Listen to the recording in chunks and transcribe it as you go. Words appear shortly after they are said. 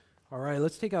All right,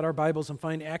 let's take out our Bibles and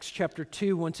find Acts chapter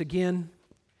 2 once again.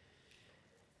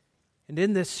 And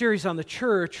in this series on the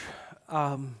church,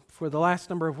 for the last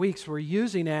number of weeks, we're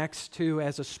using Acts 2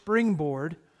 as a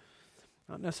springboard,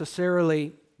 not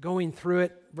necessarily going through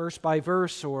it verse by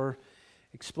verse or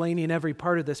explaining every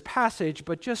part of this passage,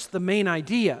 but just the main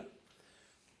idea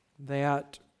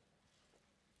that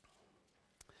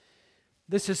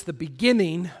this is the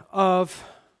beginning of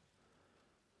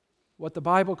what the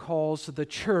Bible calls the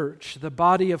church, the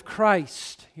body of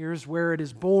Christ. Here's where it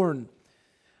is born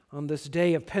on this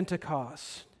day of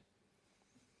Pentecost.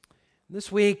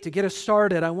 This week, to get us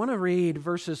started, I want to read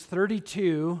verses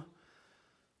 32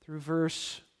 through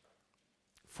verse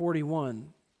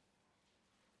 41.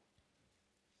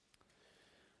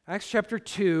 Acts chapter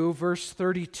 2, verse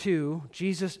 32,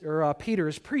 Peter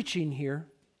is preaching here.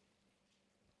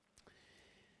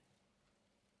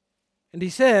 And he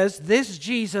says, "This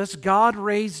Jesus God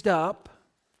raised up,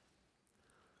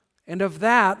 and of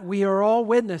that we are all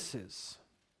witnesses.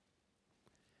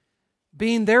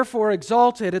 Being therefore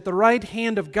exalted at the right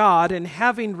hand of God, and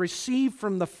having received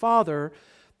from the Father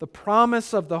the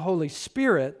promise of the Holy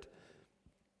Spirit,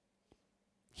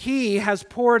 He has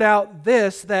poured out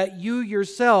this that you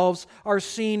yourselves are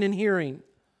seeing and hearing.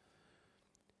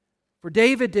 For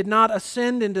David did not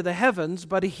ascend into the heavens,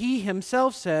 but he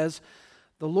himself says,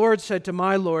 'The Lord said to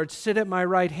my Lord, sit at my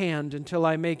right hand until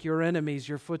I make your enemies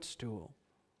your footstool.'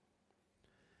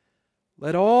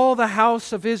 Let all the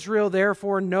house of Israel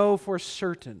therefore know for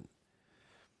certain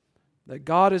that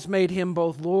God has made him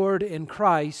both Lord and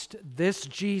Christ, this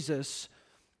Jesus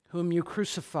whom you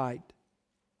crucified."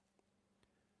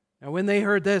 Now when they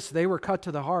heard this, they were cut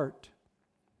to the heart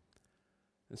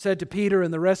and said to Peter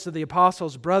and the rest of the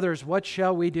apostles, "Brothers, what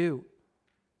shall we do?"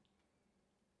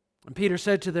 And Peter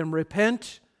said to them,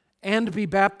 "Repent and be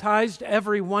baptized,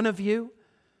 every one of you,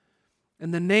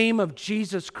 in the name of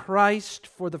Jesus Christ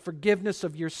for the forgiveness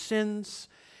of your sins,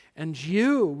 and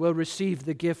you will receive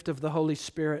the gift of the Holy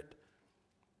Spirit.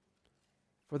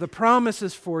 For the promise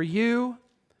is for you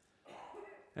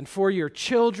and for your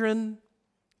children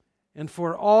and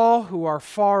for all who are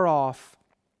far off,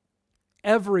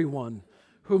 everyone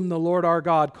whom the Lord our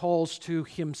God calls to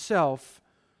Himself."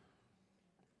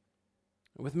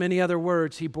 With many other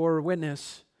words, he bore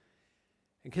witness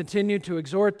and continued to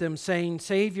exhort them, saying,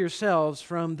 "Save yourselves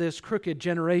from this crooked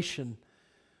generation."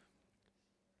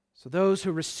 So those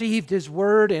who received his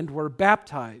word were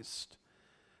baptized,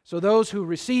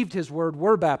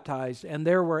 and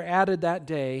there were added that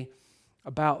day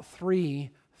about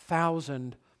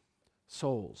 3,000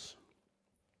 souls.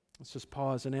 Let's just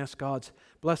pause and ask God's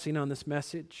blessing on this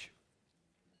message.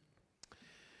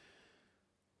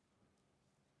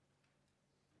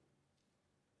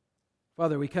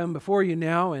 Father, we come before you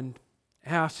now and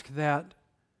ask that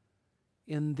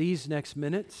in these next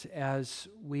minutes, as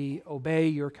we obey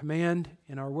your command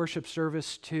in our worship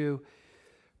service to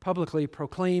publicly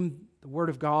proclaim the Word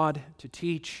of God, to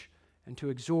teach and to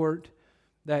exhort,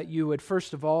 that you would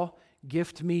first of all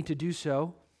gift me to do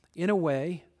so in a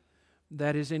way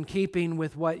that is in keeping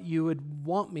with what you would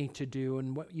want me to do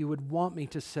and what you would want me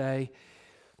to say,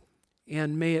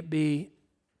 and may it be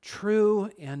true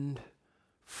and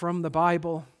from the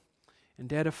Bible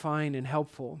and edifying and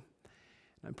helpful.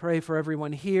 I pray for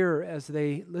everyone here as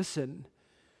they listen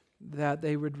that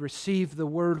they would receive the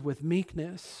word with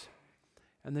meekness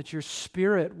and that your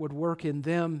Spirit would work in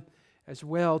them as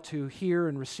well to hear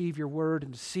and receive your word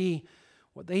and to see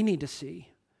what they need to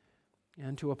see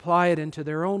and to apply it into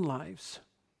their own lives.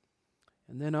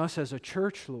 And then us as a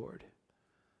church, Lord,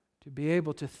 to be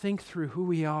able to think through who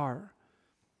we are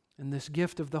and this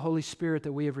gift of the Holy Spirit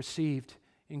that we have received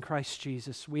in Christ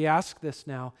Jesus. We ask this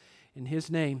now in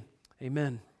His name.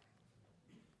 Amen.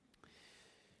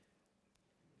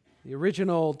 The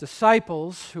original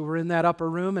disciples who were in that upper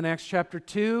room in Acts chapter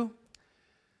 2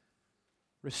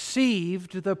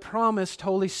 received the promised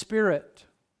Holy Spirit.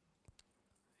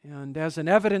 And as an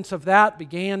evidence of that,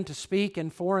 began to speak in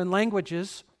foreign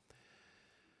languages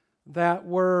that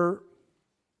were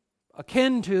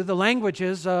akin to the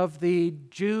languages of the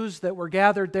Jews that were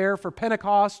gathered there for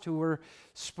Pentecost, who were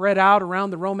spread out around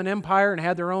the Roman Empire and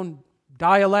had their own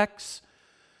dialects.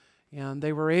 And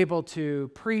they were able to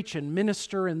preach and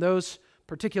minister in those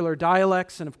particular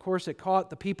dialects. And of course, it caught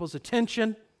the people's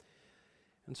attention.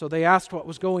 And so they asked what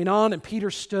was going on, and Peter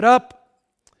stood up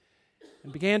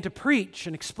and began to preach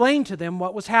and explain to them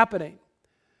what was happening.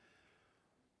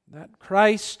 That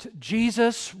Christ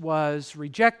Jesus was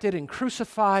rejected and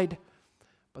crucified,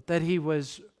 but that He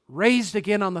was raised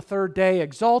again on the third day,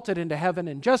 exalted into heaven,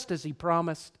 and just as He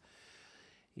promised,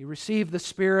 He received the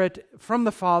Spirit from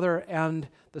the Father, and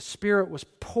the Spirit was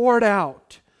poured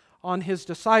out on His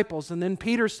disciples. And then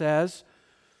Peter says,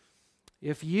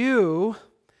 if you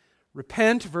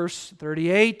repent, verse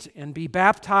 38, and be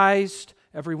baptized,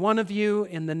 every one of you,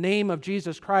 in the name of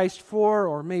Jesus Christ for,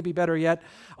 or maybe better yet,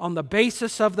 on the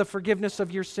basis of the forgiveness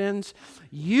of your sins,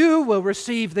 you will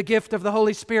receive the gift of the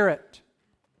Holy Spirit.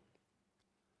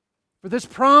 For this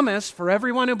promise, for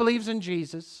everyone who believes in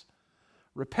Jesus,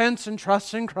 repents and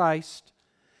trusts in Christ,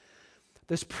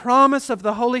 this promise of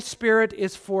the Holy Spirit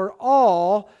is for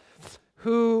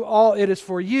it is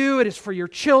for you, it is for your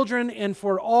children, and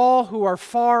for all who are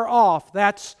far off.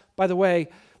 That's, by the way,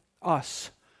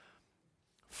 us.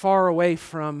 Far away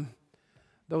from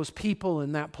those people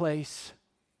in that place.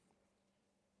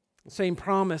 The same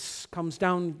promise comes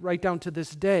down right down to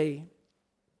this day.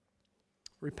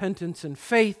 Repentance and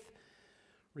faith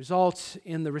results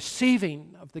in the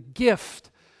receiving of the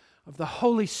gift of the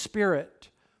Holy Spirit,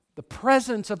 the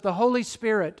presence of the Holy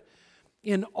Spirit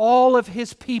in all of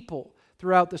His people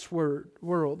throughout this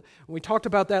world. And we talked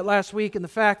about that last week, and the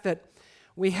fact that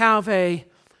we have a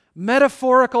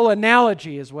metaphorical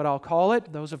analogy is what I'll call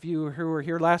it. Those of you who were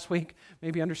here last week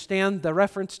maybe understand the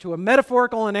reference to a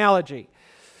metaphorical analogy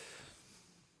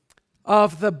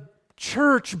of the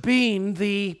church being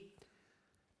the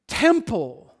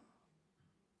temple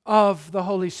of the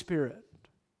Holy Spirit,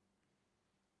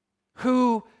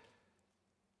 who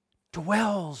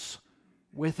dwells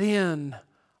within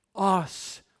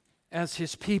us as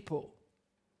His people.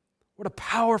 What a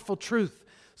powerful truth.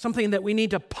 Something that we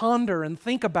need to ponder and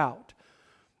think about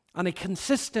on a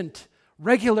consistent,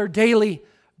 regular, daily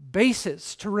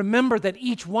basis, to remember that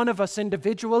each one of us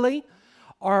individually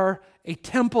are a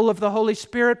temple of the Holy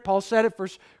Spirit. Paul said it, 1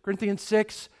 Corinthians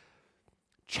 6,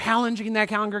 challenging that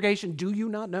congregation. Do you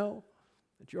not know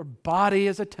that your body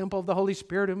is a temple of the Holy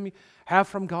Spirit whom you have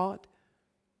from God?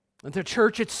 And the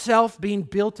church itself being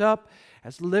built up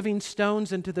as living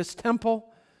stones into this temple,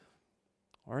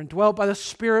 or indwelt by the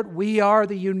Spirit, we are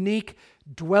the unique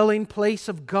dwelling place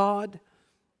of God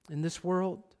in this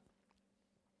world.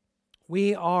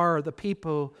 We are the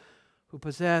people who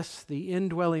possess the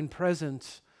indwelling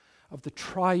presence of the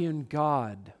triune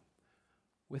God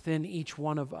within each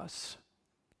one of us,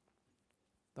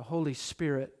 the Holy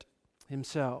Spirit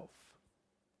Himself.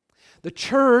 The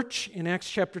church in Acts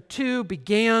chapter 2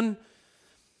 began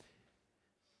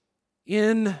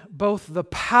in both the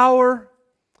power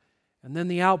and then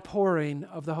the outpouring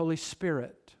of the Holy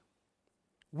Spirit.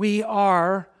 We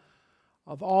are,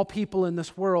 of all people in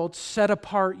this world, set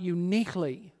apart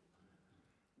uniquely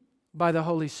by the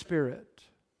Holy Spirit.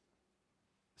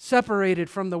 Separated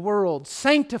from the world,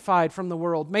 sanctified from the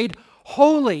world, made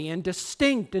holy and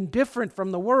distinct and different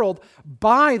from the world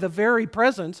by the very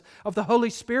presence of the Holy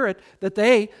Spirit that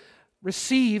they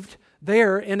received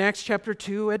there in Acts chapter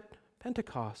 2 at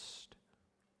Pentecost.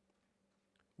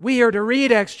 We are to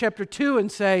read Acts chapter 2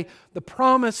 and say, the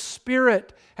promised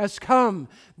Spirit has come.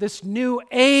 This new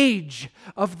age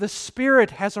of the Spirit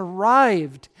has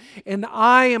arrived, and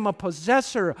I am a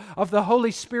possessor of the Holy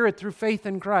Spirit through faith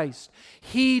in Christ.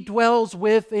 He dwells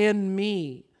within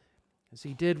me, as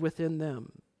He did within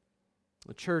them.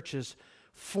 The church is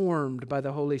formed by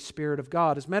the Holy Spirit of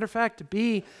God. As a matter of fact, to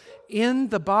be in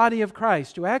the body of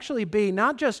Christ, to actually be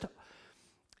not just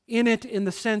in it in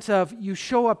the sense of you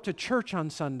show up to church on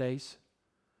Sundays,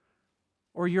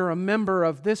 or you're a member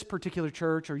of this particular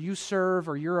church, or you serve,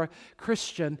 or you're a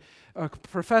Christian, a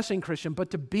professing Christian, but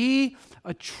to be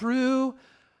a true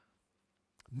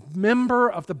member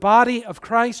of the body of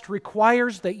Christ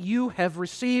requires that you have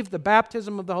received the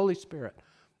baptism of the Holy Spirit.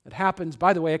 It happens,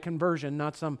 by the way, at conversion,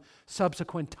 not some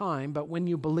subsequent time, but when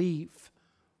you believe.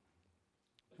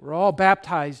 We're all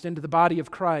baptized into the body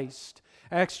of Christ.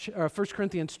 1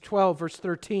 Corinthians 12, verse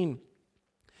 13.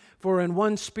 For in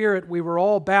one Spirit we were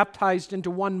all baptized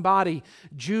into one body,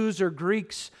 Jews or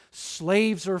Greeks,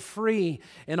 slaves or free,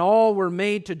 and all were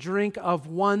made to drink of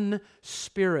one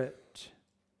Spirit.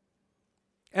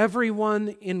 Everyone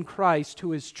in Christ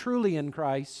who is truly in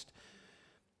Christ,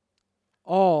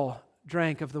 all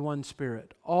drank of the one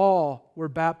Spirit. All were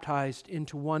baptized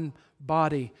into one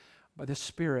body by the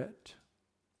Spirit.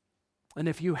 And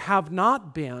if you have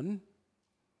not been,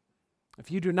 if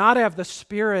you do not have the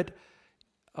Spirit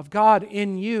of God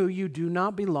in you, you do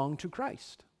not belong to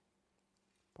Christ.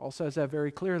 Paul says that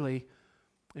very clearly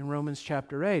in Romans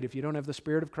chapter 8. If you don't have the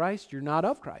Spirit of Christ, you're not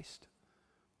of Christ.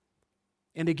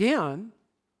 And again,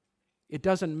 it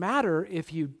doesn't matter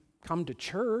if you come to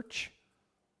church.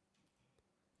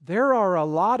 There are a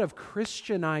lot of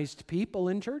Christianized people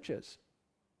in churches.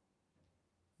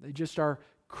 They just are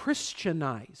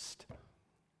Christianized.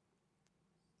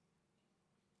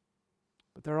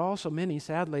 But there are also many,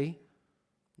 sadly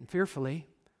and fearfully,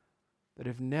 that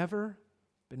have never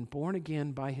been born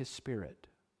again by His Spirit.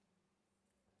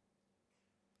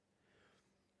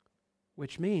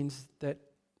 Which means that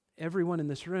everyone in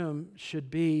this room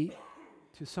should be,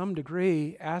 to some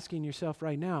degree, asking yourself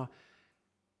right now,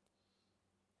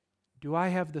 do I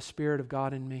have the Spirit of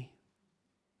God in me?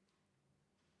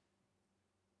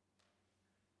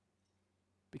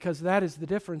 Because that is the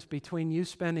difference between you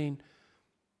spending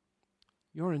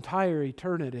your entire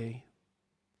eternity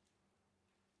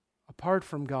apart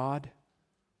from God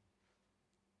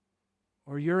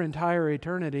or your entire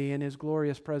eternity in His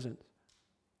glorious presence.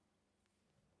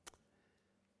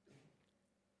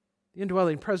 The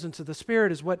indwelling presence of the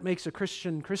Spirit is what makes a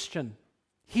Christian Christian.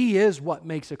 He is what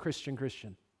makes a Christian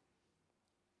Christian.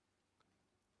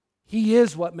 He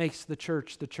is what makes the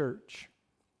church the church.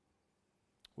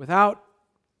 Without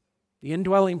the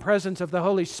indwelling presence of the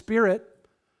Holy Spirit,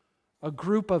 a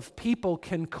group of people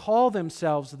can call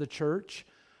themselves the church,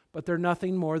 but they're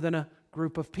nothing more than a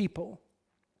group of people.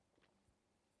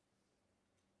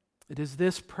 It is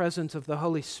this presence of the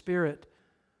Holy Spirit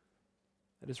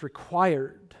that is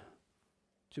required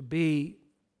to be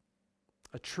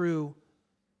a true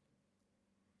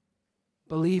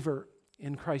believer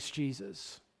in Christ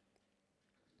Jesus.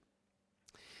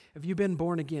 Have you been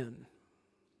born again?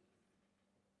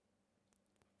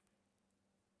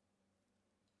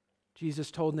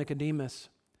 Jesus told Nicodemus,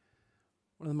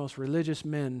 one of the most religious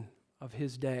men of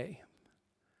his day,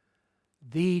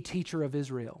 the teacher of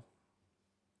Israel,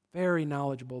 very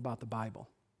knowledgeable about the Bible.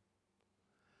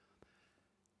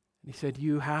 And he said,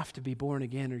 you have to be born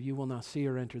again or you will not see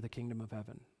or enter the kingdom of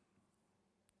heaven.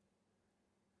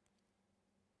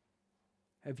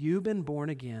 Have you been born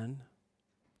again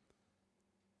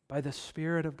by the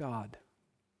Spirit of God?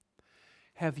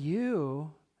 Have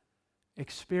you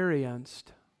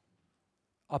experienced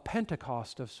a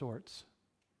Pentecost of sorts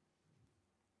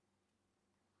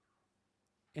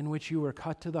in which you were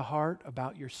cut to the heart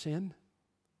about your sin?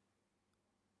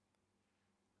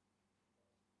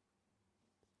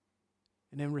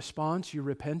 And in response, you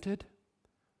repented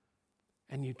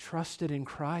and you trusted in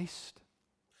Christ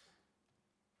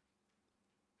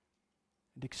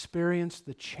and experienced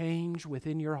the change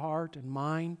within your heart and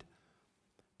mind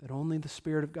that only the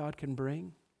Spirit of God can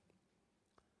bring.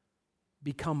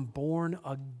 Become born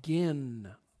again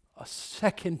a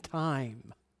second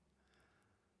time.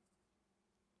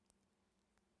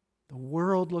 The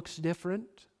world looks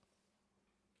different.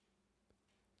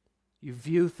 You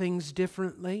view things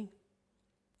differently.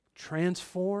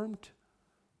 Transformed.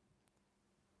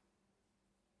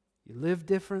 You live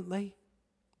differently.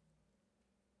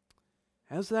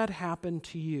 Has that happened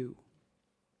to you?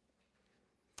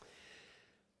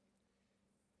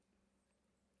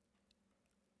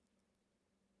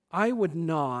 I would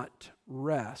not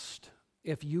rest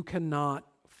if you cannot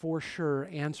for sure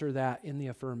answer that in the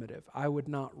affirmative. I would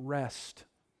not rest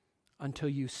until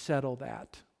you settle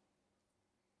that.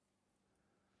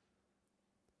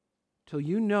 Till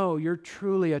you know you're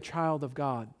truly a child of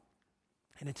God.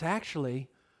 And it's actually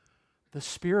the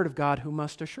Spirit of God who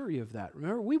must assure you of that.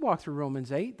 Remember, we walked through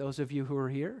Romans 8, those of you who are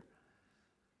here.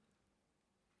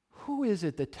 Who is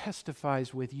it that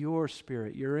testifies with your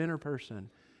spirit, your inner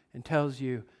person, and tells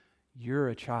you you're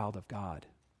a child of God?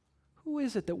 Who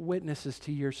is it that witnesses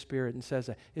to your spirit and says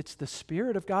that? It's the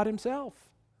Spirit of God Himself.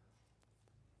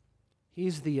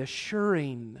 He's the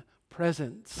assuring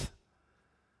presence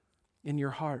in your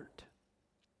heart.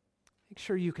 Make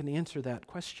sure you can answer that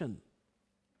question.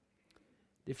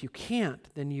 If you can't,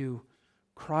 then you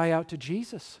cry out to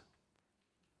Jesus.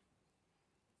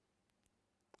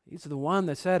 He's the one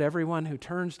that said, everyone who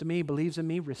turns to me, believes in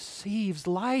me, receives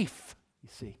life, you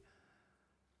see.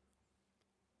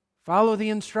 Follow the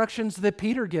instructions that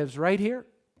Peter gives right here.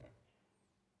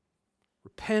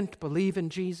 Repent, believe in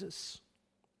Jesus,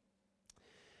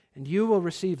 and you will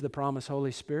receive the promised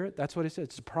Holy Spirit. That's what it says.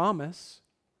 It's a promise.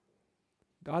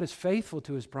 God is faithful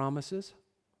to His promises.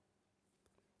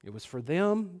 It was for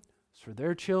them, it's for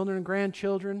their children and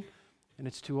grandchildren, and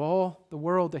it's to all the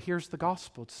world that hears the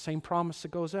gospel. It's the same promise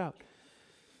that goes out.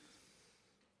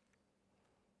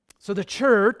 So the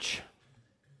church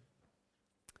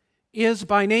is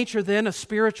by nature then a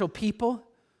spiritual people,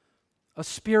 a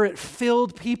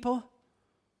Spirit-filled people,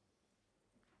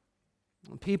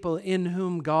 people in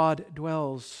whom God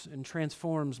dwells and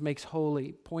transforms, makes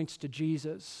holy, points to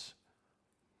Jesus.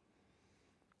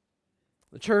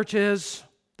 The church is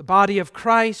the body of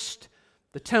Christ,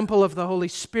 the temple of the Holy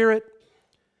Spirit,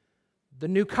 the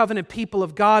new covenant people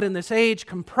of God in this age,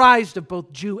 comprised of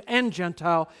both Jew and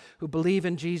Gentile who believe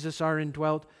in Jesus, are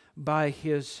indwelt by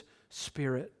His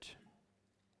Spirit.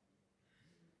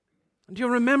 Do you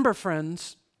remember,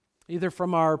 friends, either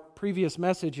from our previous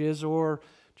messages or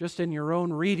just in your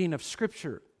own reading of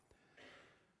Scripture,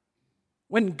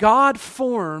 when God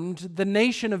formed the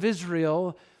nation of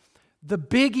Israel, the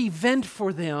big event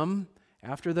for them,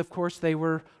 after, of course, they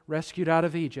were rescued out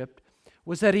of Egypt,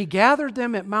 was that He gathered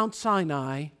them at Mount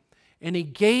Sinai and He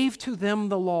gave to them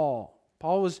the law.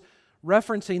 Paul was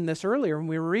referencing this earlier when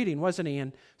we were reading, wasn't he,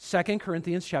 in 2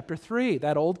 Corinthians chapter 3,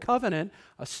 that old covenant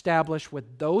established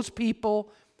with those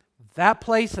people, that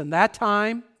place and that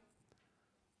time,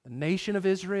 the nation of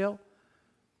Israel.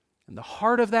 And the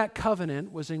heart of that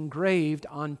covenant was engraved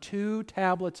on 2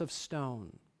 tablets of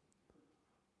stone.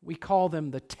 We call them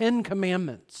the 10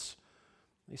 Commandments.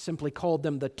 They simply called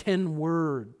them the 10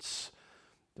 words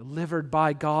delivered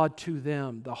by God to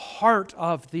them, the heart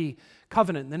of the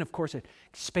covenant. And then, of course, it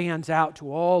expands out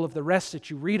to all of the rest that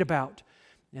you read about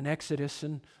in Exodus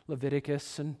and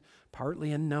Leviticus and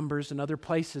partly in Numbers and other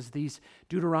places, these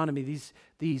Deuteronomy,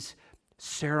 these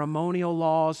ceremonial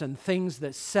laws and things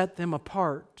that set them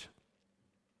apart.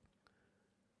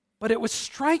 But it was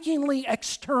strikingly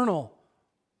external.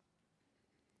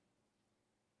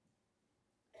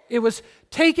 It was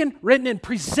taken, written, and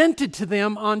presented to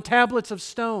them on tablets of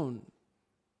stone.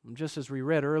 And just as we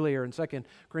read earlier in 2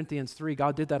 Corinthians 3,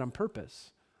 God did that on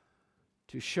purpose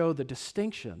to show the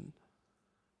distinction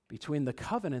between the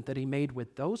covenant that He made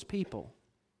with those people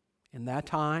in that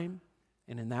time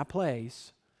and in that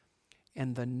place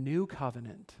and the new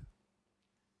covenant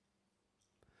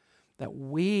that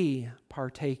we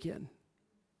partake in.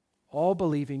 All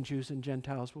believing Jews and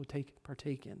Gentiles will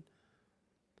partake in.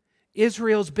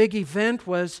 Israel's big event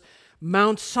was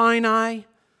Mount Sinai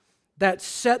that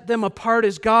set them apart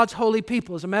as God's holy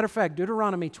people. As a matter of fact,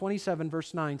 Deuteronomy 27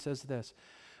 verse 9 says this: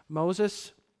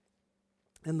 Moses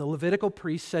and the Levitical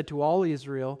priests said to all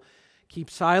Israel, "Keep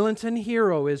silence and hear,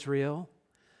 O Israel.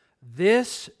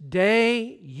 This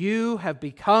day you have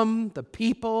become the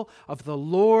people of the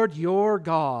Lord your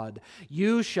God.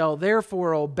 You shall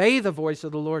therefore obey the voice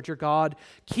of the Lord your God,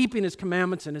 keeping His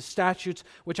commandments and His statutes,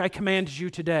 which I command you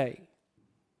today."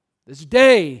 This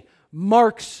day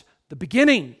marks the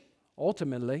beginning,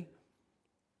 ultimately,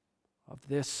 of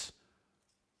this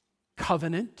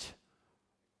covenant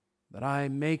that I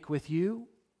make with you,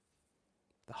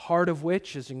 the heart of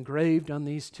which is engraved on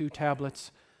these 2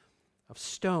 tablets of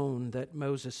stone that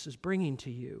Moses is bringing to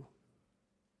you.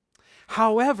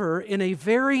 However, in a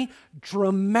very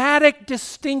dramatic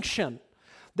distinction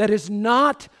that is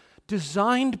not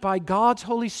designed by God's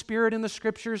Holy Spirit in the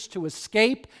Scriptures to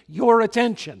escape your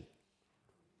attention,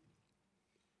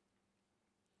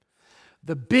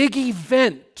 the big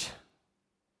event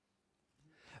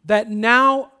that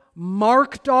now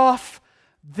marked off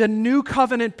the new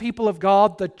covenant people of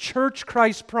God, the church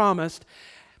Christ promised,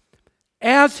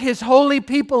 as His holy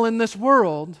people in this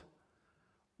world,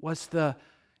 was the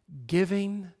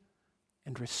giving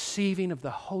and receiving of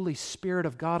the Holy Spirit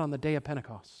of God on the day of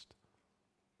Pentecost.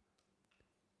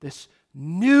 This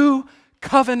new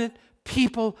covenant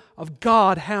people of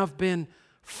God have been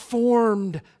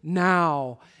formed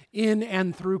now in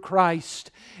and through Christ,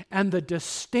 and the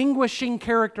distinguishing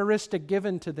characteristic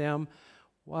given to them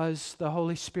was the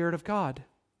Holy Spirit of God.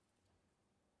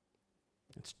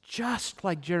 It's just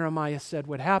like Jeremiah said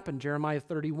would happen. Jeremiah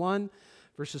 31,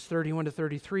 verses 31 to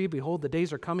 33, "Behold, the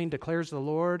days are coming, declares the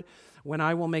Lord, when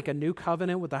I will make a new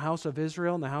covenant with the house of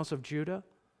Israel and the house of Judah.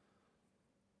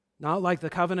 Not like the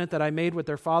covenant that I made with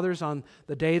their fathers on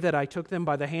the day that I took them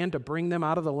by the hand to bring them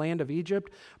out of the land of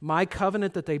Egypt, my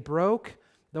covenant that they broke,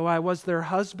 though I was their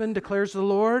husband, declares the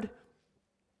Lord.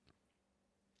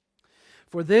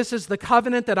 For this is the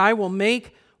covenant that I will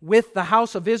make with the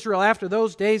house of Israel after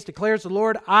those days, declares the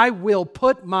Lord. I will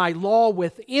put my law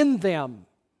within them.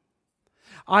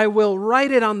 I will write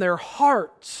it on their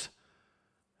hearts,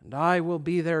 and I will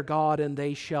be their God, and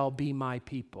they shall be my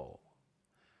people."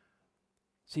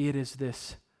 See, it is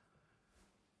this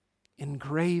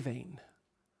engraving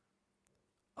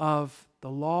of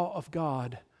the law of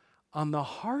God on the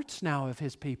hearts now of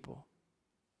His people.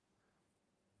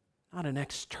 Not an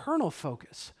external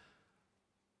focus,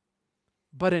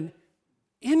 but an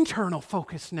internal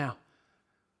focus now.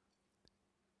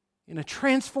 In a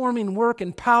transforming work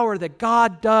and power that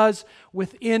God does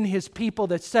within His people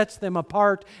that sets them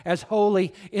apart as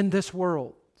holy in this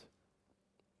world.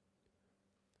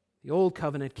 The old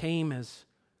covenant came as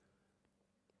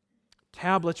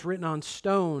tablets written on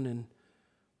stone, and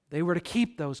they were to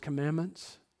keep those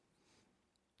commandments.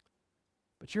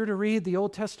 But you're to read the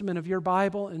Old Testament of your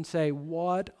Bible and say,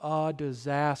 what a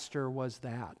disaster was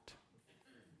that?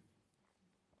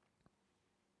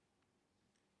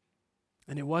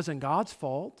 And it wasn't God's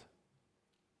fault.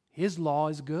 His law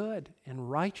is good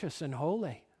and righteous and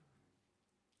holy.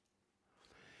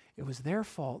 It was their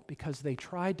fault because they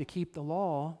tried to keep the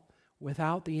law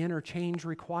without the interchange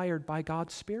required by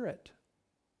God's Spirit.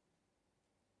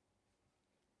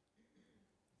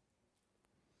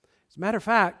 As a matter of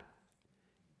fact,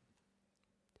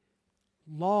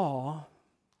 law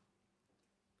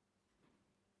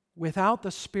without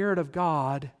the Spirit of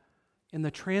God and the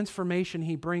transformation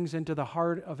He brings into the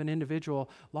heart of an individual,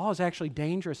 law is actually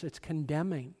dangerous. It's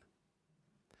condemning.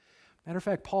 Matter of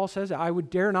fact, Paul says, I would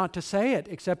dare not to say it,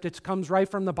 except it comes right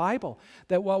from the Bible,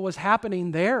 that what was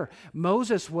happening there,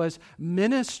 Moses was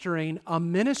ministering a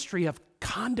ministry of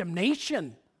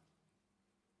condemnation.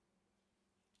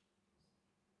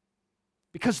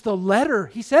 Because the letter,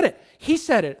 he said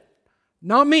it,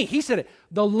 not me, he said it,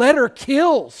 the letter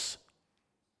kills.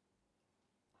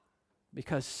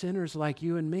 Because sinners like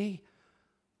you and me,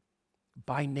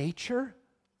 by nature,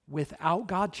 without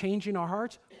God changing our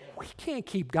hearts, we can't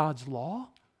keep God's law.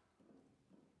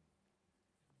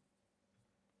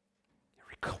 It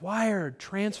required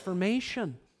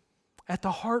transformation at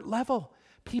the heart level.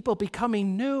 People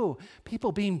becoming new,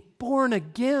 people being born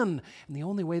again. And the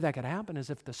only way that could happen is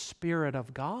if the Spirit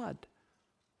of God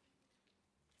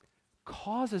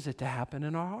causes it to happen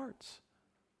in our hearts.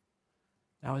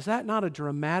 Now, is that not a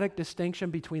dramatic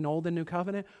distinction between Old and New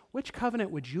Covenant? Which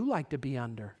covenant would you like to be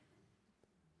under?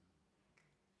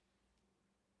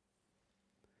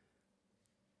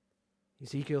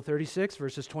 Ezekiel 36,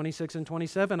 verses 26 and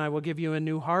 27, I will give you a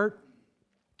new heart,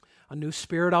 a new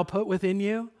spirit I'll put within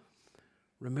you.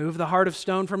 Remove the heart of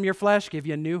stone from your flesh, give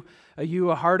you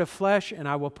a heart of flesh, and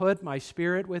I will put my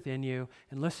Spirit within you.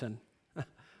 And listen,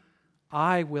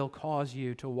 I will cause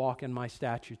you to walk in my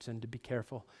statutes and to be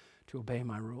careful to obey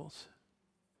my rules.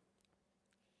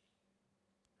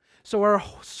 So our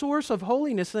source of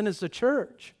holiness then is the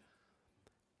church,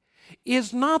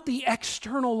 is not the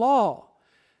external law.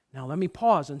 Now let me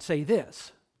pause and say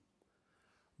this.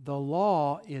 The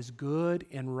law is good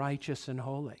and righteous and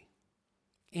holy.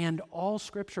 And all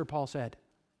Scripture, Paul said,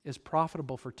 is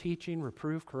profitable for teaching,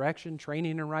 reproof, correction,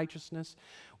 training in righteousness.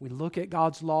 We look at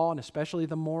God's law, and especially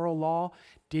the moral law,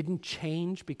 didn't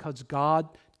change because God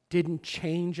didn't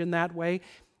change in that way.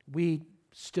 We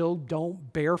still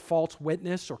don't bear false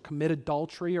witness or commit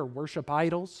adultery or worship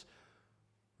idols,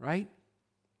 right?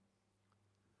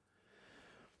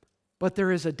 But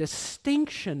there is a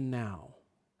distinction now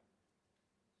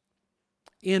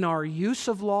in our use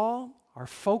of law, our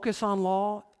focus on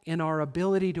law, in our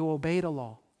ability to obey the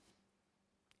law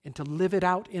and to live it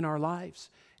out in our lives.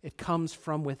 It comes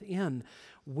from within.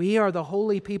 We are the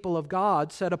holy people of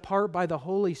God, set apart by the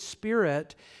Holy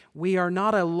Spirit. We are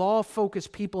not a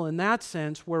law-focused people in that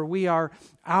sense, where we are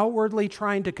outwardly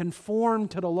trying to conform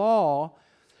to the law.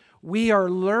 We are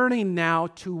learning now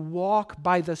to walk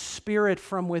by the Spirit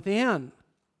from within.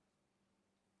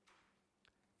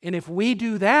 And if we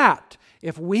do that,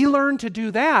 if we learn to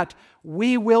do that,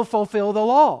 we will fulfill the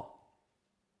law.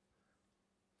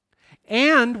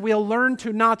 And we'll learn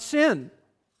to not sin.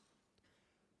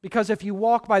 Because if you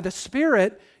walk by the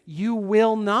Spirit, you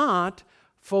will not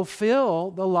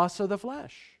fulfill the lusts of the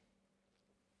flesh.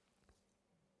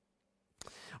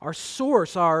 Our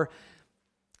source, our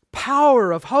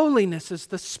power of holiness is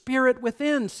the Spirit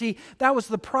within. See, that was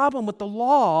the problem with the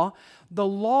law. The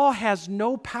law has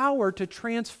no power to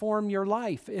transform your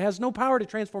life. It has no power to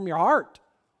transform your heart.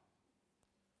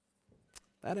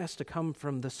 That has to come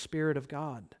from the Spirit of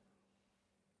God.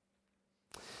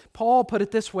 Paul put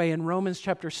it this way in Romans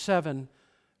chapter 7,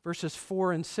 verses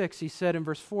 4 and 6. He said in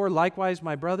verse 4, "Likewise,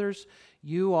 my brothers,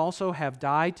 you also have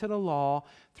died to the law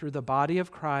through the body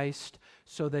of Christ,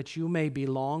 so that you may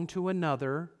belong to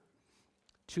another,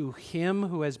 to Him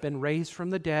who has been raised from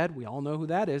the dead." We all know who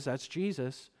that is. That's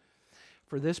Jesus.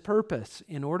 "For this purpose,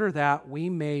 in order that we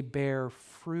may bear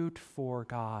fruit for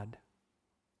God."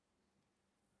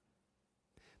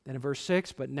 Then in verse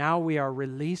 6, "But now we are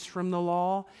released from the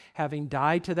law, having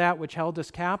died to that which held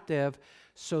us captive,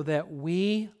 so that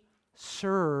we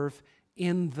serve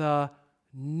in the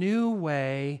new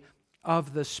way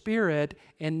of the Spirit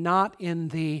and not in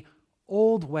the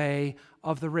old way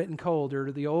of the written code,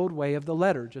 or the old way of the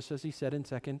letter," just as he said in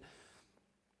 2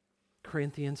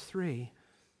 Corinthians 3.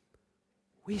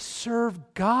 We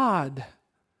serve God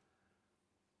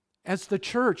as the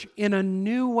church in a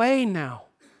new way now.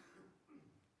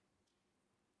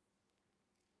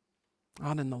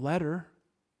 Not in the letter,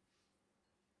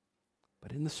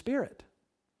 but in the Spirit.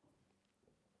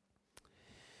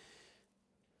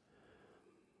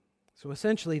 So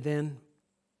essentially then,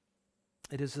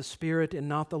 it is the Spirit and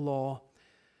not the law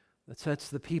that sets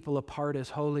the people apart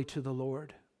as holy to the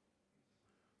Lord.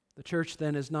 The church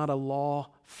then is not a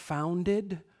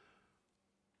law-founded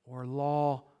or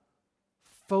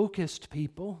law-focused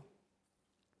people,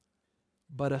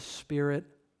 but a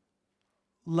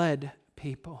Spirit-led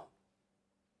people.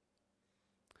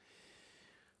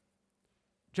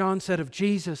 John said of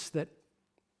Jesus that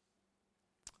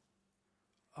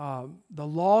the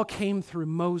law came through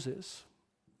Moses,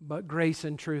 but grace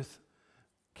and truth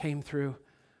came through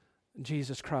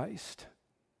Jesus Christ.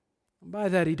 And by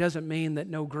that, he doesn't mean that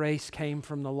no grace came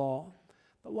from the law.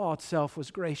 The law itself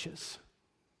was gracious.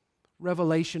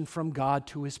 Revelation from God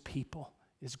to His people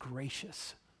is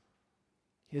gracious.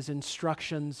 His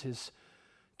instructions, His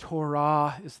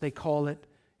Torah, as they call it,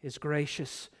 is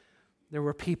gracious. There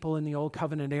were people in the Old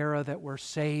Covenant era that were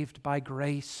saved by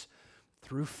grace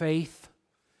through faith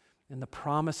in the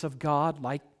promise of God,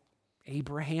 like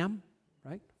Abraham,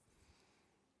 right?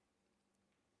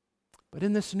 But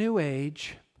in this new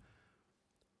age,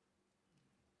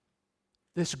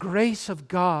 this grace of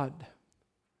God,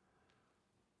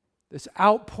 this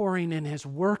outpouring in His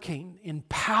working in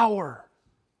power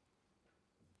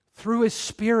through His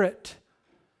Spirit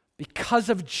because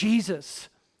of Jesus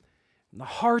in the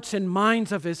hearts and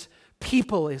minds of His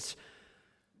people is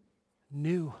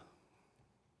new,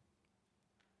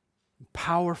 and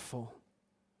powerful,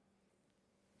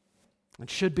 and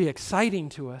should be exciting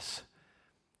to us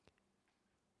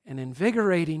and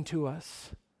invigorating to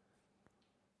us.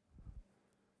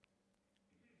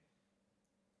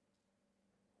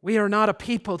 We are not a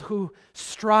people who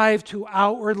strive to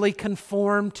outwardly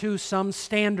conform to some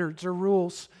standards or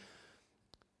rules,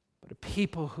 but a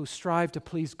people who strive to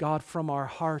please God from our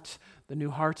hearts, the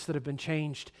new hearts that have been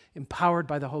changed, empowered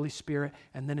by the Holy Spirit,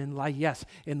 and then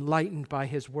enlightened by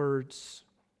His words.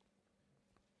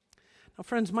 Now,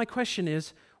 friends, my question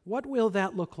is, what will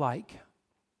that look like?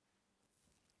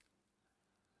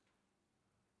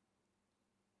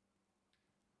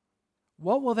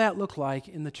 What will that look like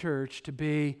in the church to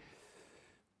be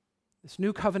this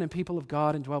new covenant people of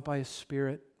God indwelt by His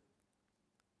Spirit?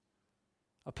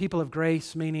 A people of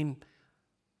grace, meaning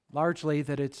largely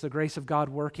that it's the grace of God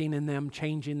working in them,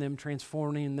 changing them,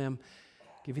 transforming them,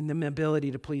 giving them the ability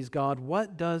to please God.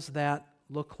 What does that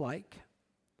look like?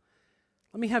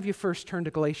 Let me have you first turn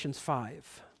to Galatians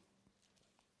 5.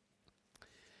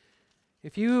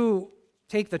 If you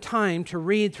take the time to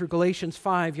read through Galatians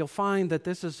 5, you'll find that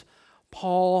this is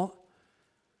Paul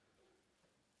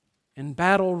in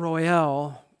battle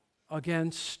royale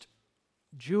against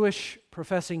Jewish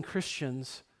professing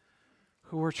Christians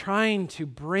who were trying to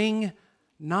bring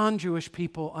non-Jewish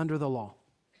people under the law.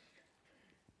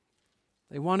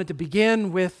 They wanted to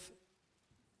begin with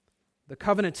the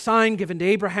covenant sign given to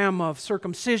Abraham of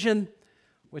circumcision,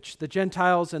 which the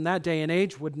Gentiles in that day and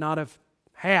age would not have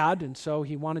had, and so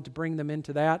he wanted to bring them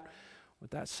into that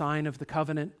with that sign of the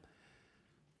covenant.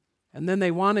 And then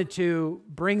they wanted to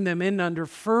bring them in under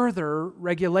further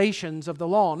regulations of the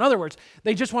law. In other words,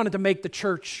 they just wanted to make the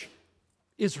church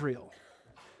Israel.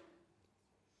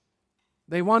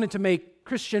 They wanted to make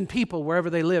Christian people, wherever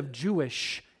they lived,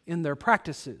 Jewish in their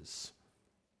practices.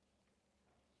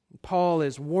 Paul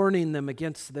is warning them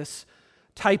against this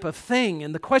type of thing.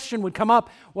 And the question would come up,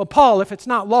 well, Paul, if it's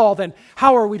not law, then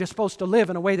how are we supposed to live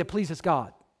in a way that pleases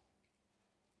God?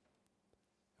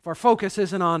 If our focus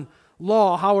isn't on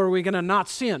law, how are we going to not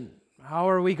sin? How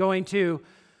are we going to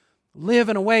live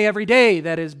in a way every day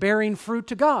that is bearing fruit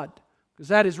to God? Because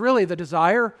that is really the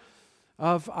desire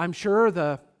of, I'm sure,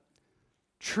 the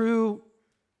true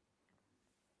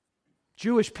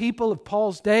Jewish people of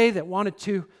Paul's day that wanted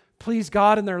to please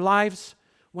God in their lives,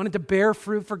 wanted to bear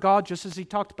fruit for God, just as he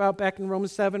talked about back in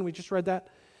Romans 7. We just read that.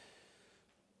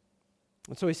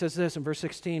 And so he says this in verse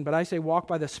 16, "But I say, walk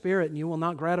by the Spirit, and you will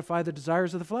not gratify the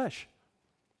desires of the flesh.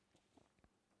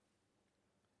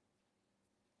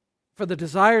 For the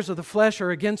desires of the flesh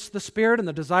are against the Spirit, and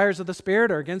the desires of the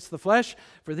Spirit are against the flesh,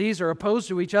 for these are opposed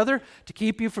to each other to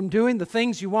keep you from doing the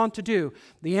things you want to do."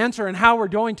 The answer in how we're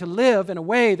going to live in a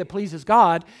way that pleases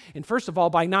God, and first of all,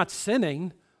 by not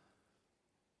sinning,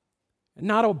 and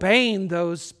not obeying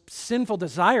those sinful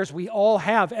desires we all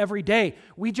have every day.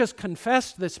 We just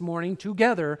confessed this morning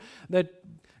together that,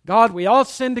 God, we all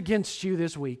sinned against you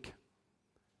this week.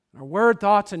 Our word,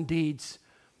 thoughts, and deeds.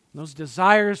 Those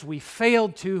desires we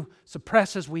failed to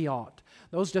suppress as we ought.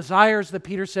 Those desires that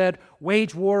Peter said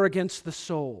wage war against the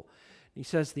soul. He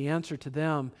says the answer to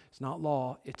them is not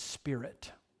law, it's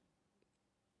Spirit.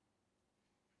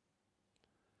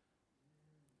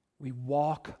 We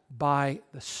walk by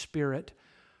the Spirit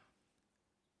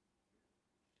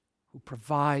who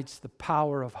provides the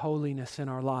power of holiness in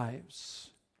our lives.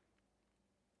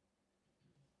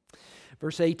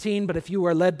 Verse 18, but if you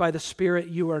are led by the Spirit,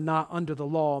 you are not under the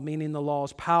law, meaning the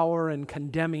law's power and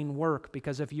condemning work.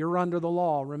 Because if you're under the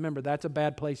law, remember, that's a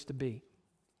bad place to be.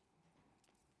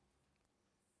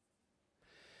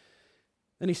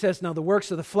 Then he says, now the works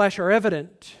of the flesh are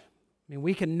evident. I mean,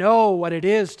 we can know what it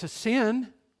is to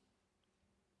sin.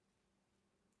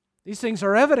 These things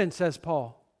are evident, says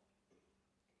Paul.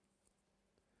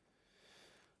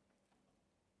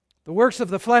 The works of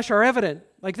the flesh are evident,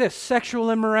 like this: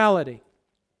 sexual immorality,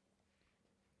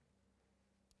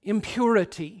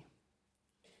 impurity,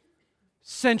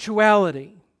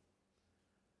 sensuality,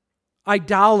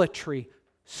 idolatry,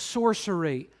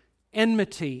 sorcery,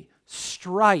 enmity,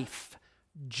 strife,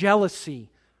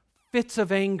 jealousy, fits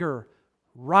of anger,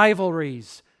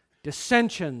 rivalries,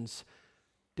 dissensions,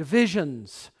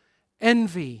 divisions,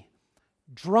 envy,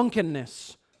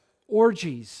 drunkenness,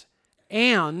 orgies,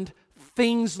 and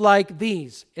things like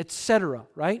these, etc.,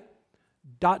 right? ...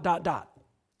 The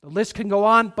list can go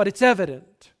on, but it's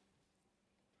evident.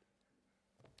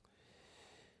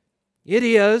 It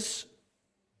is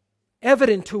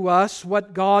evident to us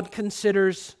what God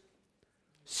considers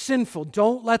sinful.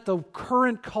 Don't let the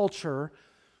current culture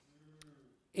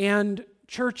and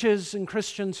churches and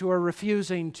Christians who are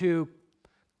refusing to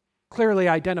clearly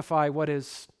identify what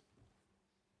is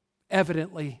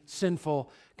evidently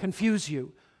sinful confuse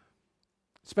you.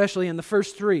 Especially in the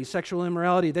first three, sexual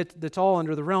immorality, that's all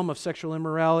under the realm of sexual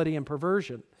immorality and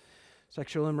perversion.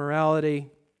 Sexual immorality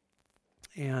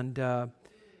and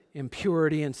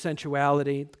impurity and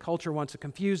sensuality. The culture wants to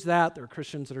confuse that. There are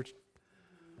Christians that are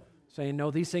saying, no,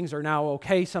 these things are now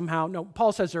okay somehow. No,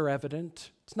 Paul says they're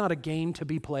evident. It's not a game to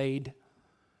be played.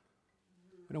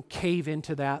 We don't cave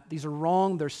into that. These are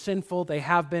wrong. They're sinful. They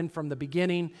have been from the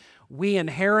beginning. We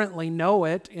inherently know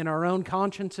it in our own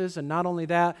consciences, and not only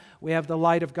that, we have the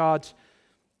light of God's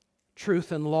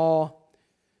truth and law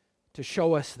to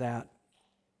show us that.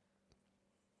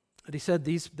 But he said,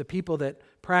 the people that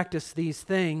practice these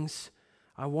things,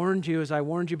 I warned you as I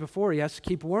warned you before. He has to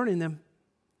keep warning them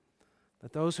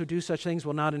that those who do such things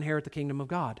will not inherit the kingdom of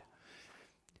God.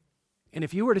 And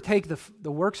if you were to take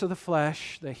the works of the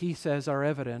flesh that he says are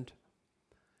evident,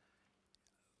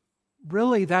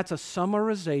 really that's a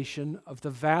summarization of the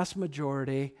vast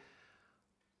majority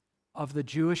of the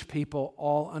Jewish people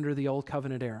all under the Old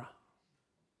Covenant era.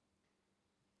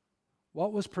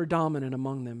 What was predominant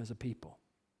among them as a people?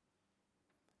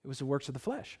 It was the works of the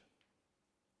flesh.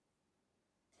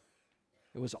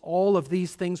 It was all of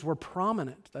these things were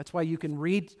prominent. That's why you can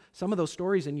read some of those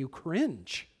stories and you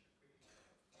cringe.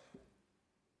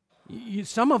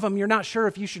 Some of them you're not sure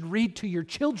if you should read to your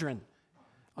children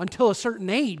until a certain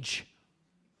age.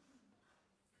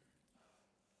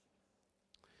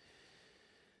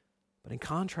 But in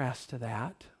contrast to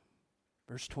that,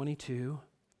 verse 22,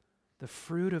 the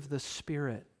fruit of the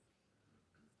Spirit,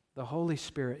 the Holy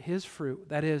Spirit, His fruit,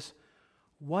 that is,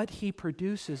 what He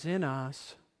produces in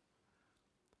us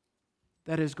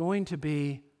that is going to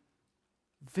be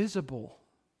visible,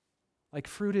 like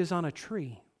fruit is on a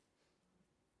tree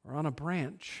or on a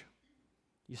branch.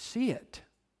 You see it.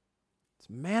 It's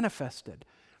manifested.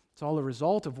 It's all a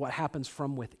result of what happens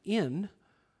from within.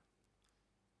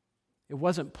 It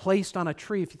wasn't placed on a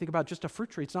tree. If you think about just a fruit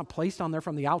tree, it's not placed on there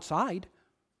from the outside.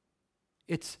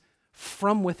 It's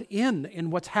from within.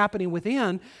 And what's happening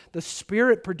within, the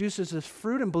Spirit produces this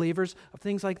fruit in believers of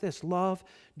things like this: love,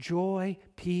 joy,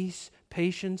 peace,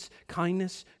 patience,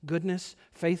 kindness, goodness,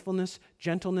 faithfulness,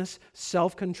 gentleness,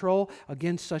 self-control.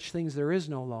 Against such things there is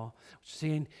no law.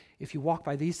 Saying, if you walk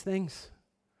by these things,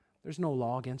 there's no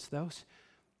law against those.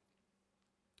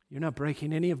 You're not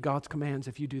breaking any of God's commands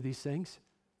if you do these things.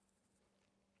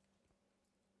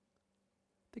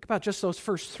 Think about just those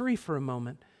first three for a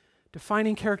moment.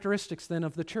 Defining characteristics then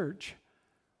of the church: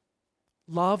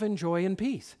 love and joy and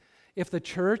peace. If the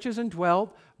church is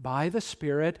indwelt by the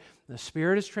Spirit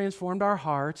has transformed our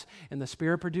hearts, and the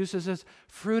Spirit produces His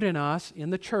fruit in us in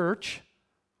the church,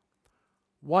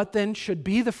 what then should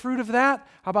be the fruit of that?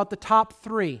 How about the top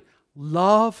three?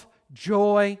 Love,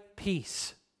 joy,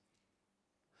 peace.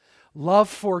 Love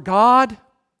for God,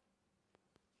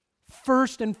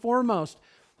 first and foremost.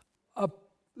 A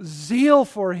zeal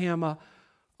for Him, a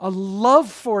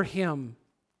love for Him,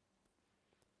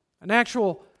 an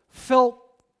actual felt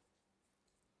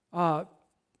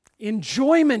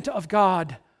enjoyment of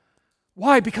God.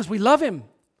 Why? Because we love Him.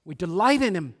 We delight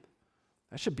in Him.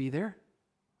 That should be there.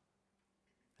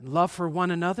 And love for one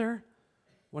another.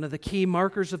 One of the key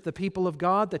markers of the people of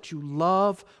God, that you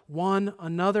love one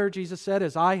another, Jesus said,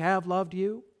 as I have loved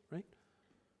you. Right?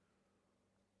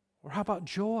 Or how about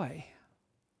joy?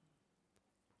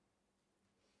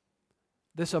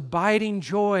 This abiding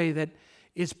joy that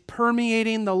is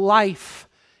permeating the life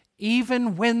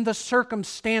even when the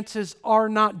circumstances are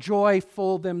not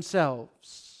joyful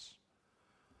themselves.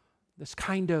 This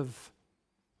kind of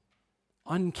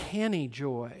uncanny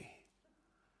joy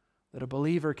that a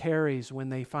believer carries when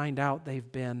they find out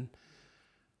they've been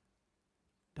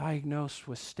diagnosed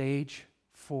with stage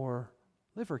 4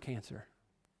 liver cancer.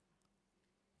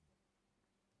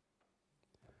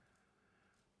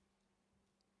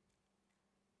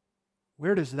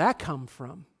 Where does that come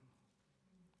from?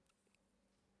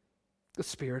 The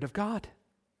Spirit of God.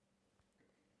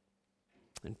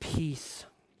 And peace.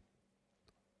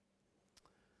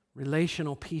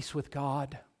 Relational peace with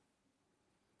God.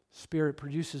 Spirit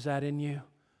produces that in you.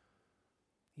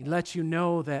 He lets you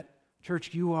know that,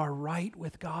 church, you are right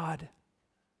with God.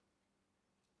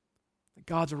 That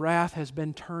God's wrath has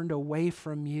been turned away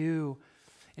from you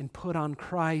and put on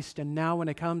Christ. And now when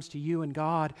it comes to you and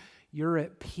God, you're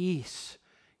at peace.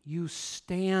 You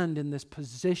stand in this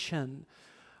position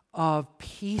of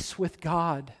peace with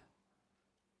God.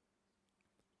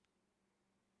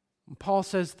 And Paul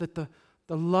says that the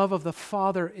love of the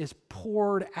Father is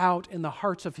poured out in the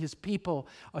hearts of His people,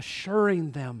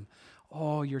 assuring them,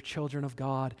 oh, you're children of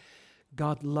God.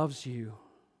 God loves you.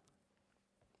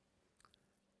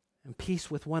 And peace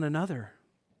with one another.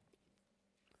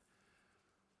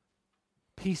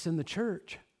 Peace in the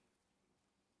church.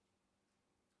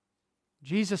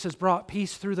 Jesus has brought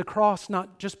peace through the cross,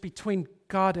 not just between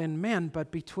God and man,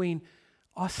 but between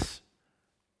us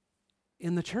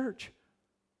in the church.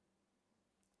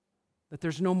 That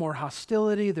there's no more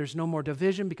hostility, there's no more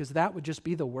division, because that would just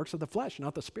be the works of the flesh,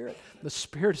 not the Spirit. The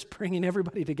Spirit is bringing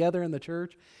everybody together in the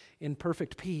church in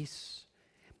perfect peace.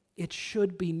 It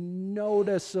should be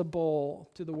noticeable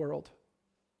to the world.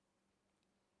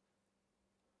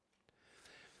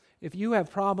 If you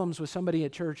have problems with somebody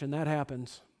at church and that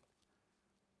happens,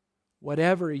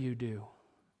 whatever you do,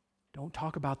 don't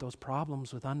talk about those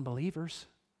problems with unbelievers.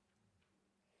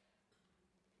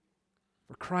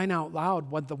 For crying out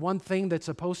loud, the one thing that's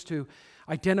supposed to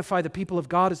identify the people of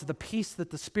God is the peace that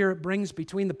the Spirit brings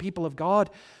between the people of God.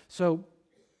 So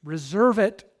reserve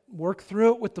it, work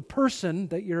through it with the person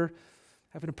that you're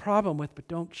having a problem with, but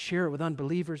don't share it with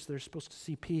unbelievers. They're supposed to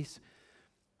see peace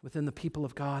within the people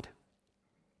of God.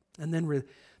 And then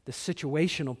the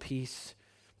situational peace,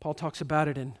 Paul talks about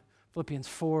it in Philippians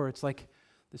 4, it's like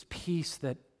this peace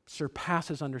that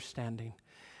surpasses understanding.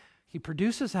 He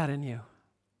produces that in you.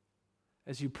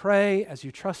 As you pray, as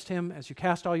you trust Him, as you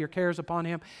cast all your cares upon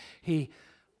Him, He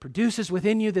produces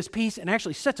within you this peace and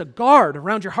actually sets a guard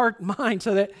around your heart and mind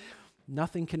so that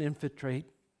nothing can infiltrate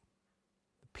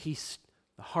the peace.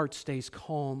 The heart stays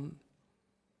calm.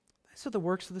 These are the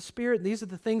works of the Spirit. These are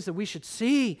the things that we should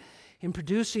see Him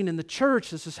producing in the church.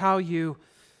 This is how you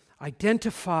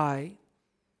identify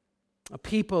a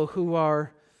people who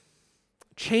are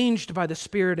changed by the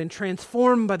Spirit and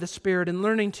transformed by the Spirit and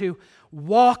learning to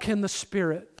walk in the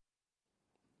Spirit.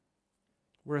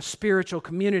 We're a spiritual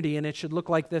community, and it should look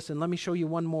like this. And let me show you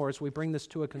one more as we bring this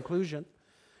to a conclusion.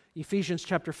 Ephesians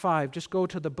chapter 5. Just go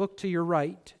to the book to your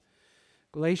right.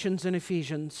 Galatians and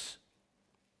Ephesians.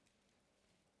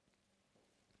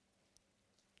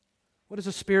 What does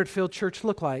a Spirit-filled church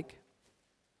look like?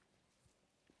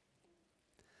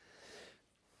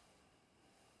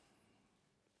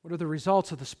 What are the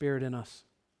results of the Spirit in us?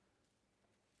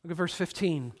 Look at verse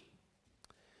 15.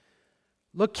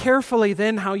 Look carefully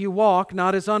then how you walk,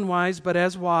 not as unwise, but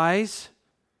as wise.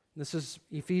 This is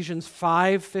Ephesians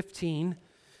 5:15.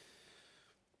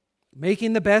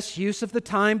 Making the best use of the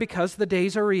time because the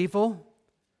days are evil.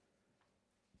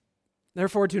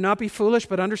 Therefore, do not be foolish,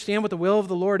 but understand what the will of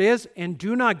the Lord is, and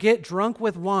do not get drunk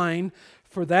with wine,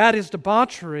 for that is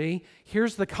debauchery.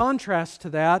 Here's the contrast to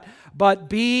that. But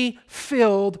be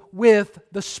filled with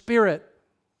the Spirit.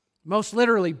 Most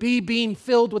literally, be being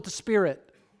filled with the Spirit.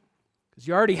 Because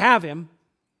you already have Him.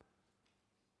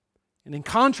 And in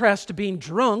contrast to being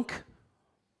drunk,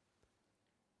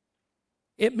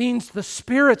 it means the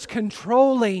Spirit's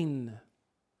controlling,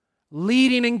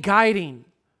 leading and guiding.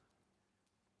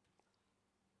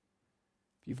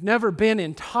 If you've never been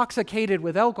intoxicated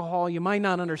with alcohol, you might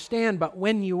not understand, but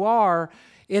when you are,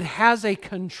 it has a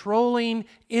controlling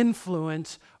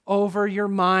influence over your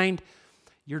mind,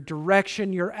 your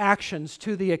direction, your actions,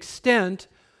 to the extent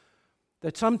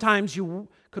that sometimes you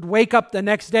could wake up the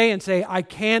next day and say, I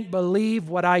can't believe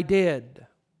what I did.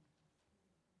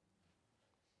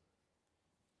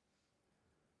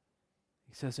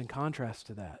 He says, in contrast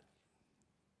to that,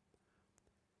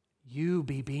 you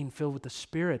be being filled with the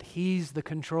Spirit. He's the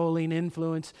controlling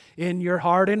influence in your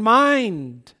heart and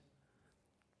mind.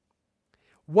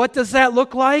 What does that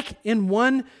look like? In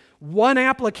one one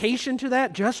application to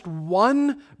that, just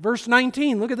one. Verse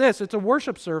 19, look at this. It's a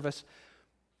worship service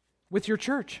with your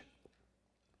church.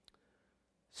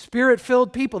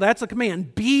 Spirit-filled people, that's a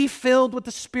command. Be filled with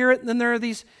the Spirit. And then there are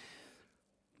these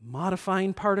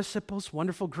modifying participles,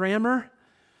 wonderful grammar.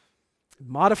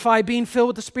 Modify being filled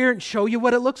with the Spirit and show you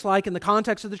what it looks like in the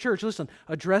context of the church. Listen,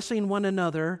 addressing one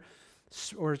another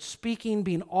or speaking,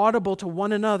 being audible to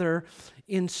one another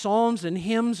in psalms and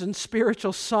hymns and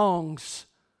spiritual songs.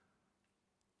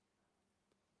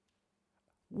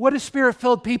 What do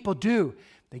Spirit-filled people do?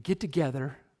 They get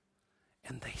together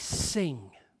and they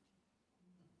sing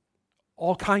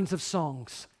all kinds of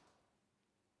songs.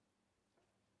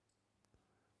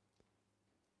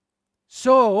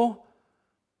 So,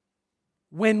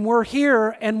 when we're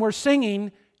here and we're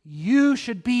singing, you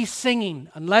should be singing.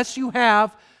 Unless you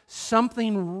have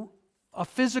something, a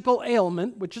physical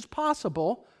ailment, which is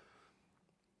possible,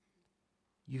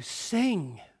 you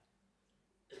sing.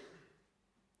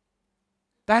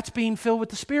 That's being filled with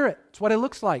the Spirit. It's what it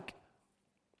looks like.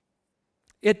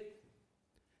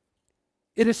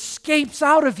 It escapes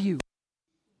out of you.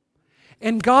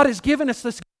 And God has given us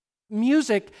this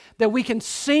music that we can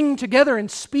sing together and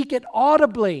speak it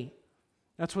audibly.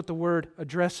 That's what the word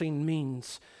addressing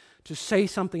means. To say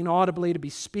something audibly, to be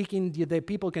speaking, that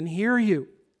people can hear you.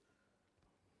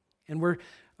 And we're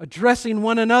addressing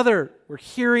one another. We're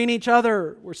hearing each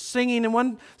other. We're singing in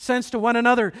one sense to one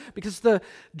another because the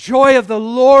joy of the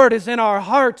Lord is in our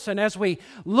hearts. And as we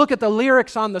look at the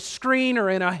lyrics on the screen or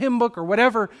in a hymn book or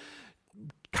whatever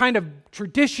kind of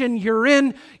tradition you're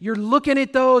in, you're looking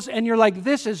at those and you're like,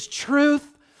 this is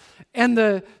truth. And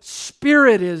the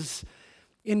Spirit is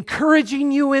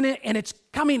encouraging you in it, and it's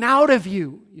coming out of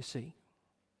you, you see.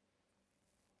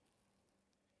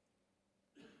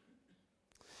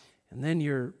 And then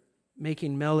you're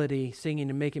making melody, singing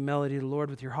and making melody to the Lord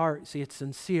with your heart. See, it's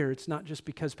sincere. It's not just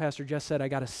because Pastor Jess said, I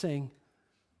got to sing.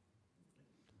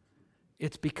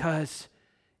 It's because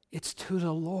it's to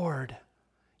the Lord.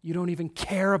 You don't even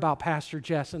care about Pastor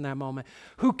Jess in that moment.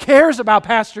 Who cares about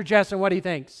Pastor Jess and what he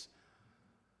thinks?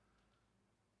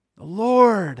 The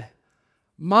Lord.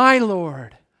 My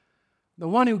Lord, the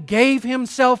one who gave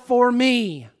himself for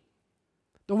me,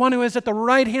 the one who is at the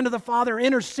right hand of the Father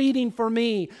interceding for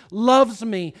me, loves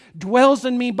me, dwells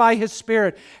in me by His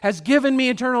Spirit, has given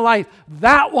me eternal life.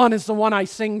 That one is the one I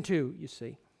sing to, you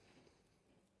see.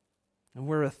 And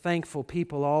we're a thankful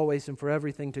people always and for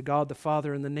everything to God the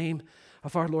Father in the name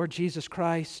of our Lord Jesus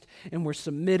Christ, and we're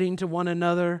submitting to one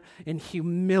another in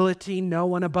humility, no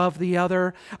one above the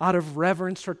other, out of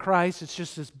reverence for Christ. It's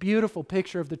just this beautiful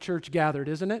picture of the church gathered,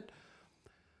 isn't it?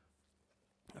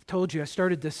 I've told you, I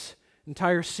started this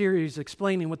entire series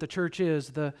explaining what the church is,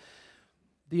 the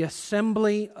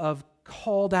assembly of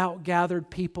called out, gathered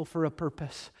people for a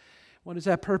purpose. What is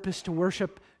that purpose? To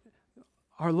worship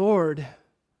our Lord.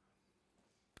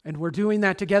 And we're doing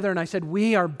that together. And I said,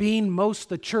 we are being most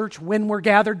the church when we're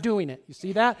gathered doing it. You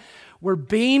see that? We're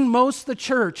being most the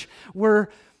church. We're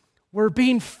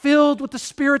being filled with the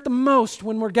Spirit the most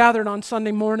when we're gathered on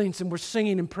Sunday mornings and we're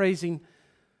singing and praising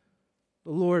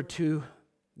the Lord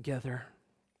together.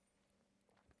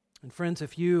 And friends,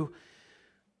 if you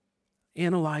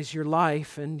analyze your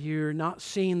life and you're not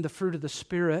seeing the fruit of the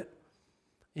Spirit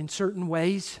in certain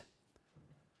ways,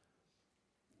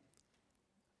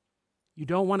 you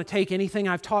don't want to take anything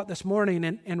I've taught this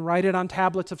morning and write it on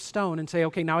tablets of stone and say,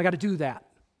 okay, now I got to do that.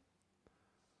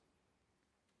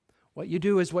 What you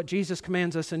do is what Jesus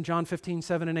commands us in John 15,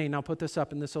 7 and 8. And I'll put this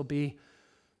up and this will be,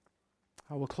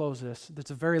 I will close this. That's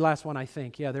the very last one, I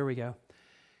think. Yeah, there we go.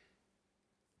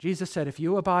 Jesus said, if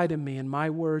you abide in me and my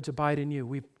words abide in you.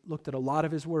 We've looked at a lot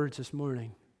of His words this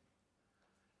morning.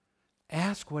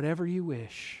 Ask whatever you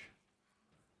wish,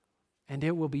 and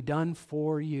it will be done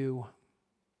for you.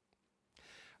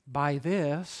 By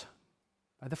this,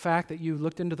 by the fact that you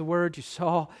looked into the Word, you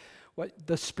saw what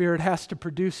the Spirit has to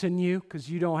produce in you because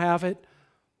you don't have it,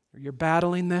 or you're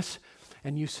battling this,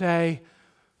 and you say,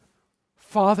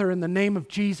 Father, in the name of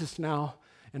Jesus now,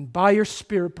 and by your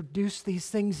Spirit, produce these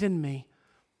things in me.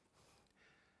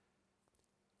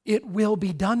 It will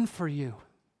be done for you.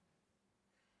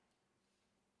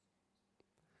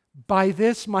 By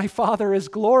this my Father is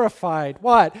glorified.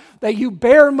 What? That you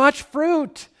bear much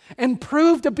fruit and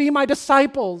prove to be my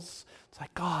disciples. It's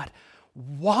like God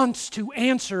wants to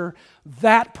answer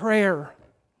that prayer.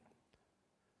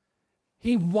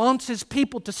 He wants His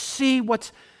people to see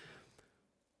what's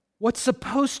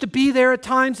supposed to be there at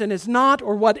times and is not,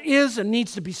 or what is and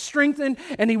needs to be strengthened.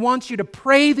 And He wants you to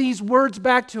pray these words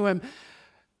back to Him.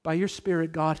 By your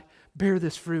Spirit, God, bear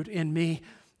this fruit in me.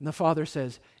 And the Father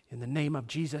says, in the name of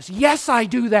Jesus, yes, I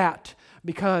do that.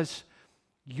 because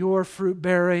your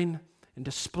fruit-bearing and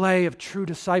display of true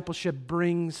discipleship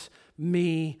brings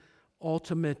me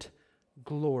ultimate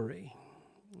glory.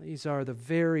 These are the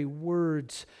very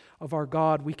words of our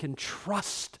God. We can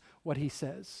trust what He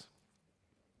says.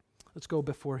 Let's go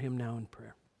before Him now in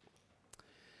prayer.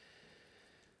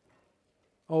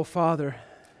 Oh, Father,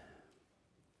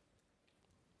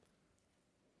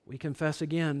 we confess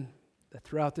again that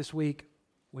throughout this week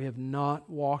we have not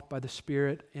walked by the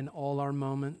Spirit in all our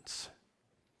moments.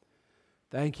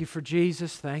 Thank You for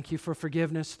Jesus. Thank You for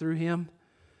forgiveness through Him.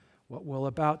 What we're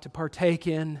about to partake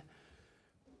in,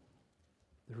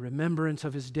 the remembrance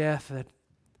of His death that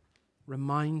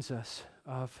reminds us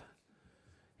of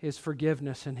His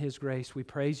forgiveness and His grace. We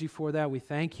praise You for that. We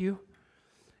thank You.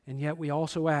 And yet we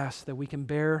also ask that we can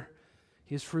bear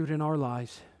His fruit in our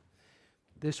lives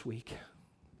this week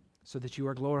so that You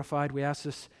are glorified. We ask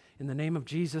this in the name of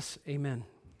Jesus. Amen.